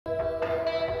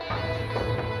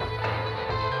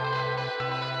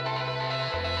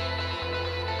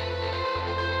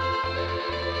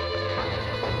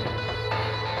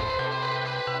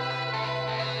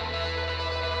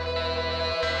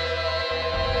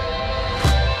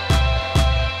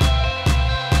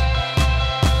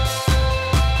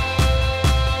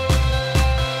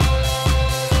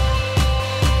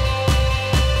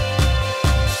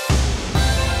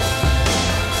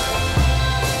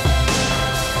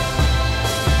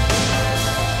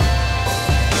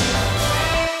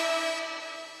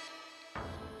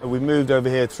We moved over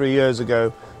here 3 years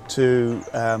ago to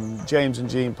James and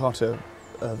Jean Potter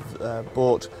have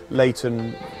bought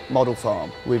Leighton Model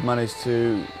Farm. We've managed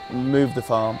to move the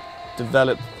farm,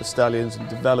 develop the stallions and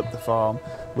develop the farm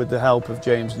with the help of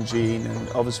James and Jean and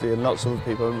obviously lots of other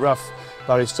people. And Ralph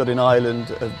Barry Stud in Ireland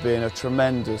have been a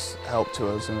tremendous help to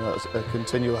us and a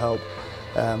continual help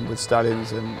with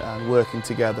stallions and working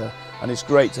together. And it's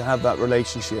great to have that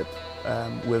relationship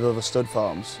with other stud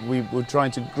farms. We're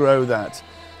trying to grow that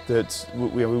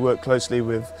we work closely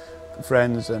with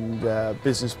friends and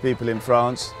business people in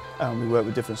France, and we work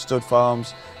with different stud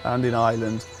farms and in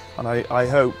Ireland. And I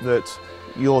hope that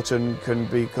Yorton can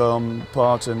become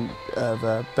part of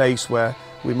a base where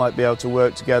we might be able to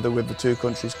work together with the two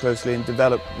countries closely and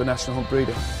develop the national hunt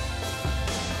breeding.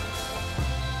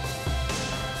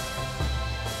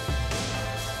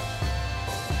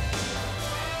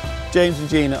 James and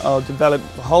Jean are developing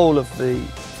the whole of the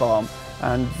farm,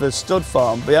 and the stud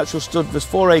farm, the actual stud, there's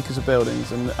 4 acres of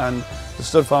buildings and the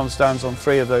stud farm stands on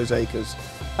 3 of those acres.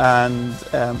 And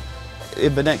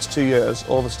in the next 2 years,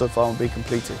 all the stud farm will be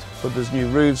completed. But there's new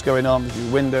roofs going on, there's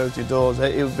new windows, new doors.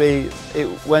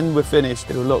 When we're finished,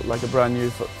 it will look like a brand new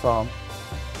farm.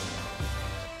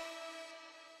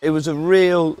 It was a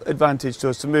real advantage to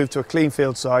us to move to a clean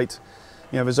field site.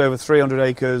 You know, there's over 300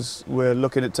 acres. We're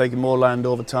looking at taking more land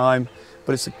over time,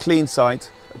 but it's a clean site.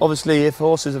 Obviously, if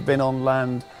horses have been on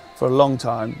land for a long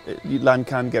time, land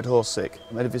can get horse sick,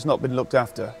 and if it's not been looked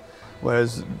after.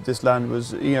 Whereas this land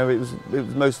was, you know,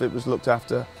 most of it was looked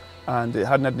after, and it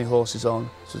hadn't had any horses on,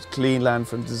 so it's clean land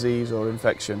from disease or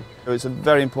infection. So it's a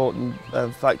very important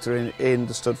factor in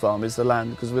the stud farm is the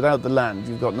land, because without the land,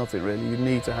 you've got nothing really. You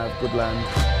need to have good land.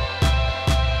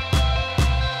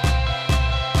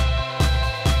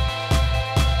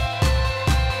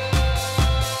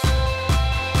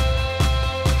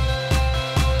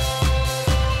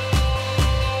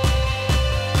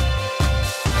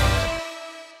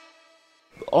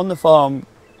 On the farm,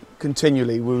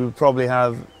 continually, we would probably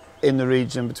have in the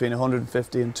region between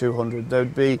 150 and 200. There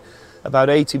would be about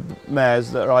 80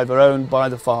 mares that are either owned by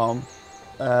the farm,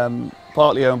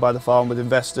 partly owned by the farm with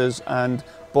investors, and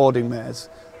boarding mares.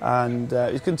 And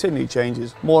it continually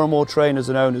changes. More and more trainers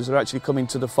and owners are actually coming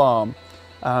to the farm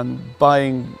and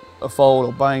buying a foal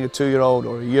or buying a 2-year-old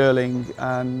or a yearling,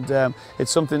 and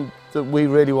it's something that we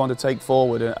really want to take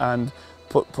forward and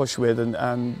push with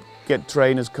and get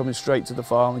trainers coming straight to the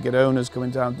farm and get owners coming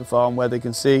down to the farm where they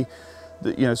can see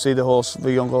the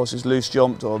young horse is loose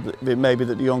jumped, or it may be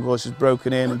that the young horse is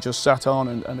broken in and just sat on,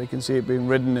 and they can see it being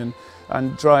ridden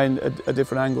and trying a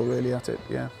different angle really at it.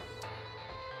 Yeah.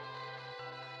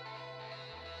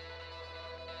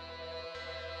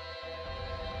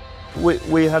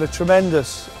 We had a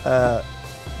tremendous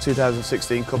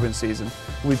 2016 cubbing season.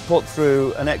 We put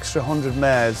through an extra 100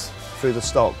 mares through the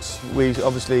stocks. We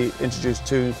obviously introduced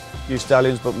 2 new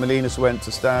stallions, but Molinas went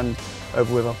to stand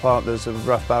over with our partners of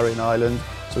Ralph Barry in Ireland.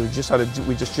 So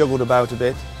we just juggled about a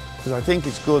bit, because I think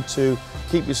it's good to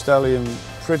keep your stallion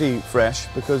pretty fresh,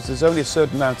 because there's only a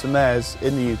certain amount of mares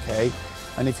in the UK,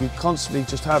 and if you constantly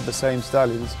just have the same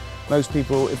stallions, most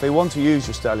people, if they want to use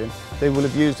your stallion, they will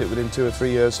have used it within 2 or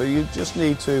 3 years. So you just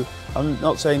need to, I'm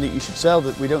not saying that you should sell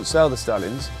that, we don't sell the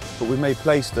stallions, but we may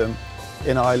place them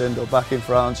in Ireland or back in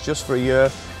France just for a year,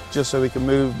 just so we can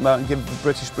move them out and give the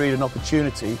British breed an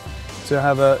opportunity to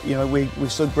have we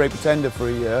stood Great Pretender for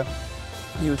a year.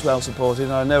 He was well supported,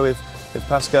 and I know if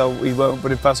Pascal, we won't,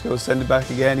 but if Pascal was sending back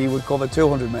again, he would cover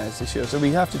 200 mares this year. So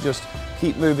we have to just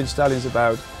keep moving stallions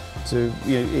about.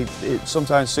 It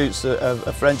sometimes suits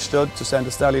a French stud to send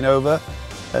a stallion over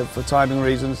for timing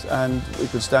reasons, and we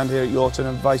could stand here at Yorton,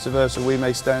 and vice versa. We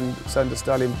may send a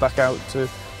stallion back out to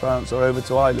France or over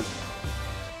to Ireland.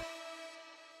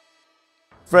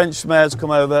 French mares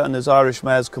come over and there's Irish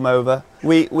mares come over.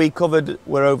 We're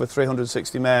over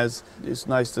 360 mares. It's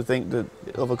nice to think that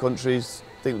other countries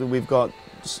think that we've got,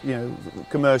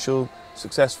 commercial,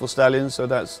 successful stallions, so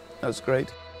that's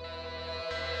great.